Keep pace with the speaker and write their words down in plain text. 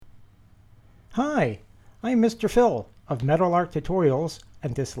Hi, I'm Mr. Phil of Meadowlark Tutorials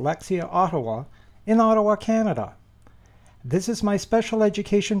and Dyslexia Ottawa in Ottawa, Canada. This is my special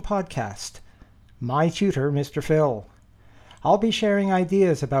education podcast, My Tutor, Mr. Phil. I'll be sharing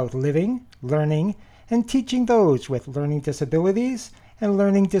ideas about living, learning, and teaching those with learning disabilities and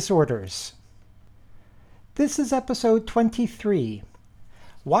learning disorders. This is episode 23.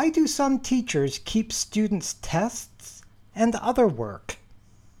 Why do some teachers keep students' tests and other work?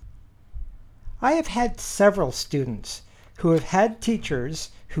 I have had several students who have had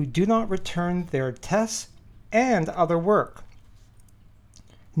teachers who do not return their tests and other work.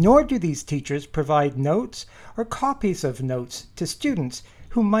 Nor do these teachers provide notes or copies of notes to students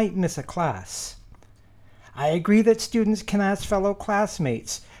who might miss a class. I agree that students can ask fellow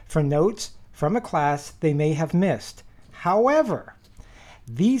classmates for notes from a class they may have missed. However,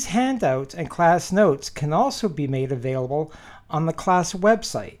 these handouts and class notes can also be made available on the class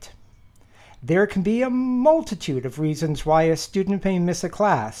website. There can be a multitude of reasons why a student may miss a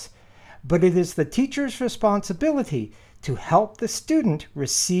class, but it is the teacher's responsibility to help the student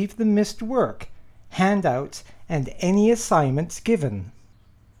receive the missed work, handouts, and any assignments given.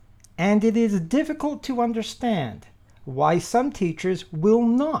 And it is difficult to understand why some teachers will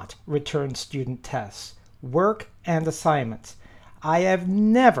not return student tests, work, and assignments. I have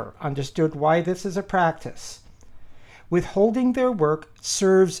never understood why this is a practice. Withholding their work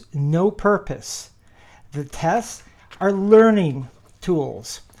serves no purpose. The tests are learning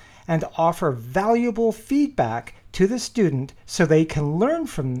tools and offer valuable feedback to the student so they can learn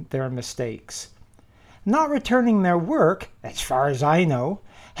from their mistakes. Not returning their work, as far as I know,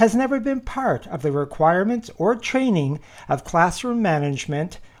 has never been part of the requirements or training of classroom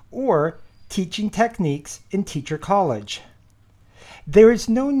management or teaching techniques in Teacher College. There is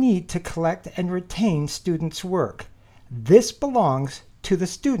no need to collect and retain students' work. This belongs to the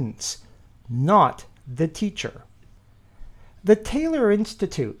students, not the teacher. The Taylor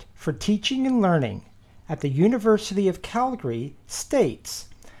Institute for Teaching and Learning at the University of Calgary states,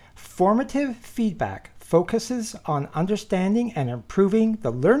 "Formative feedback focuses on understanding and improving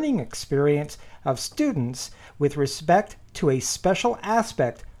the learning experience of students with respect to a special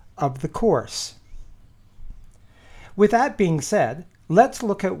aspect of the course." With that being said, let's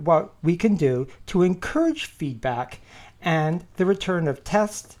look at what we can do to encourage feedback and the return of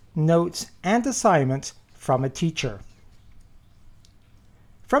tests, notes, and assignments from a teacher.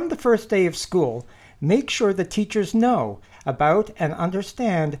 From the first day of school, make sure the teachers know about and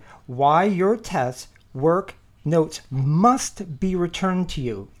understand why your tests, work, notes must be returned to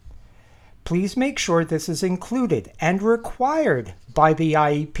you. Please make sure this is included and required by the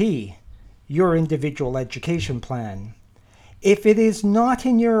IEP, your individual education plan. If it is not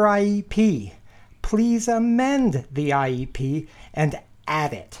in your IEP, please amend the IEP and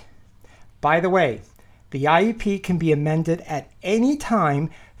add it. By the way, the IEP can be amended at any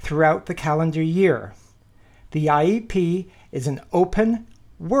time throughout the calendar year. The IEP is an open,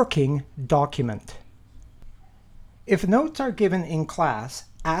 working document. If notes are given in class,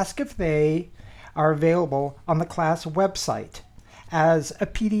 ask if they are available on the class website as a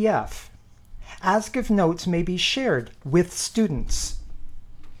PDF. Ask if notes may be shared with students.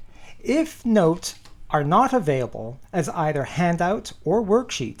 If notes are not available as either handouts or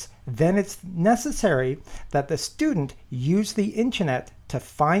worksheets, then it's necessary that the student use the internet to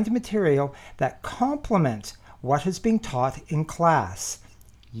find material that complements what is being taught in class.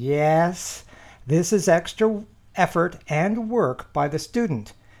 Yes, this is extra effort and work by the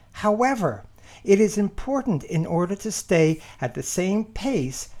student. However, it is important in order to stay at the same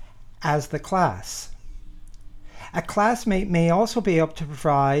pace as the class. A classmate may also be able to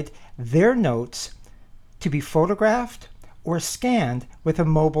provide their notes to be photographed or scanned with a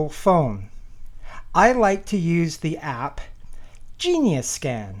mobile phone. I like to use the app Genius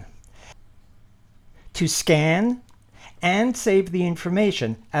Scan to scan and save the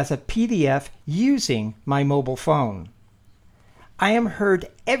information as a PDF using my mobile phone. I am heard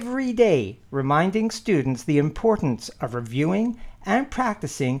every day reminding students the importance of reviewing and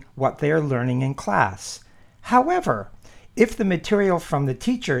practicing what they are learning in class. However, if the material from the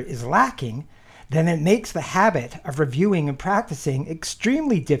teacher is lacking, then it makes the habit of reviewing and practicing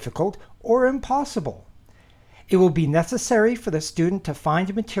extremely difficult or impossible. It will be necessary for the student to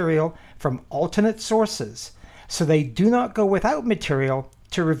find material from alternate sources so they do not go without material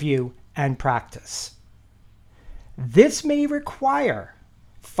to review and practice. This may require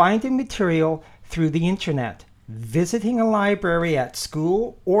finding material through the internet, visiting a library at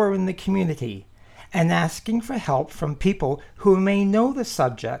school or in the community, and asking for help from people who may know the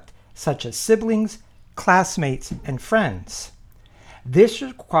subject, such as siblings, classmates, and friends. This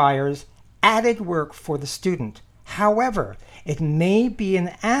requires added work for the student. However, it may be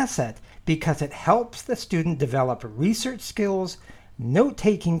an asset because it helps the student develop research skills,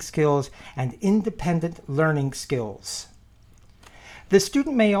 note-taking skills, and independent learning skills. The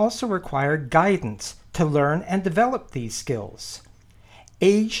student may also require guidance to learn and develop these skills.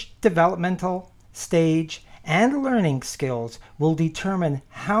 Age, developmental stage, and learning skills will determine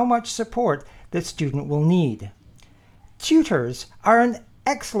how much support the student will need. Tutors are an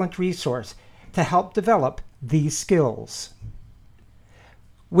excellent resource to help develop these skills.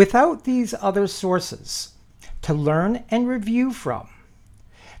 Without these other sources to learn and review from,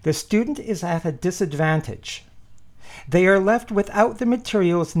 the student is at a disadvantage. They are left without the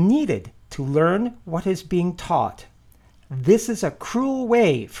materials needed to learn what is being taught. This is a cruel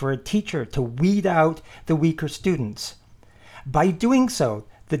way for a teacher to weed out the weaker students. By doing so,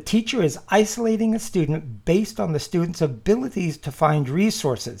 the teacher is isolating a student based on the student's abilities to find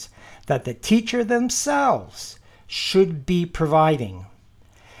resources that the teacher themselves should be providing.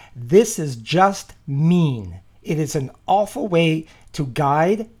 This is just mean. It is an awful way to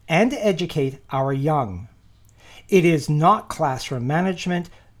guide and educate our young. It is not classroom management,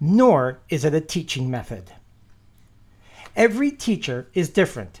 nor is it a teaching method. Every teacher is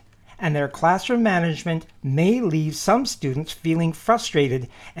different, and their classroom management may leave some students feeling frustrated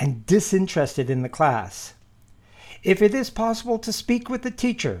and disinterested in the class. If it is possible to speak with the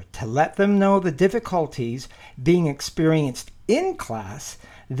teacher to let them know the difficulties being experienced in class,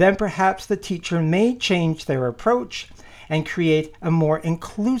 then perhaps the teacher may change their approach and create a more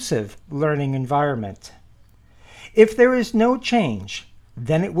inclusive learning environment. If there is no change,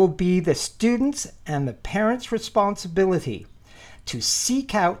 then it will be the students' and the parents' responsibility to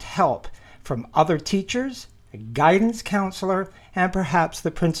seek out help from other teachers, a guidance counselor, and perhaps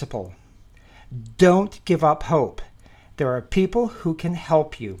the principal. Don't give up hope. There are people who can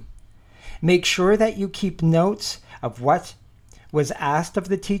help you. Make sure that you keep notes of what was asked of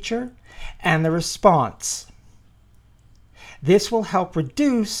the teacher and the response. This will help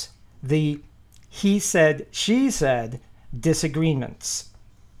reduce the he said, she said disagreements.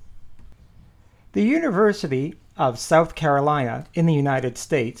 The University of South Carolina in the United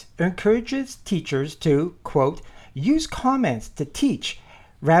States encourages teachers to, quote, use comments to teach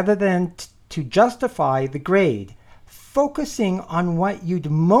rather than to justify the grade, focusing on what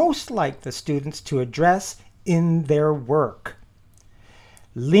you'd most like the students to address in their work.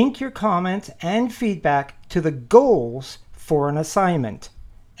 Link your comments and feedback to the goals for an assignment,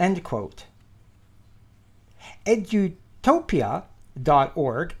 end quote.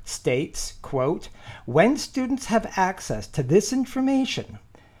 Edutopia.org states, quote, when students have access to this information,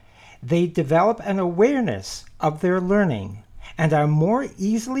 they develop an awareness of their learning and are more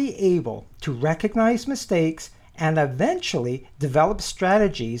easily able to recognize mistakes and eventually develop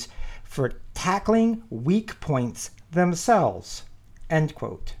strategies for tackling weak points themselves, end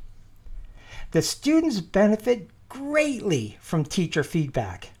quote. The students benefit greatly from teacher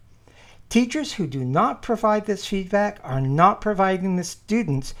feedback. Teachers who do not provide this feedback are not providing the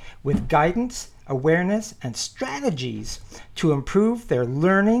students with guidance, awareness, and strategies to improve their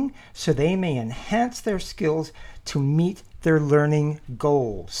learning so they may enhance their skills to meet their learning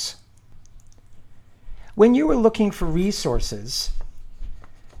goals. When you are looking for resources,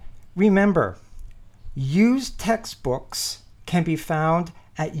 remember, used textbooks can be found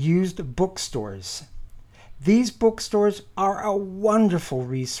at used bookstores. These bookstores are a wonderful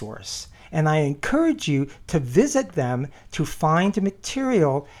resource, and I encourage you to visit them to find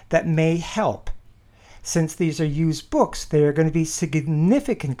material that may help. Since these are used books, they are going to be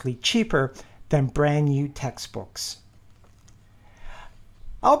significantly cheaper than brand new textbooks.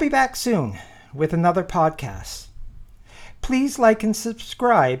 I'll be back soon with another podcast. Please like and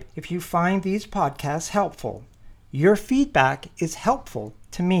subscribe if you find these podcasts helpful. Your feedback is helpful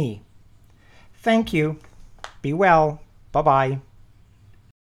to me. Thank you. Be well. Bye-bye.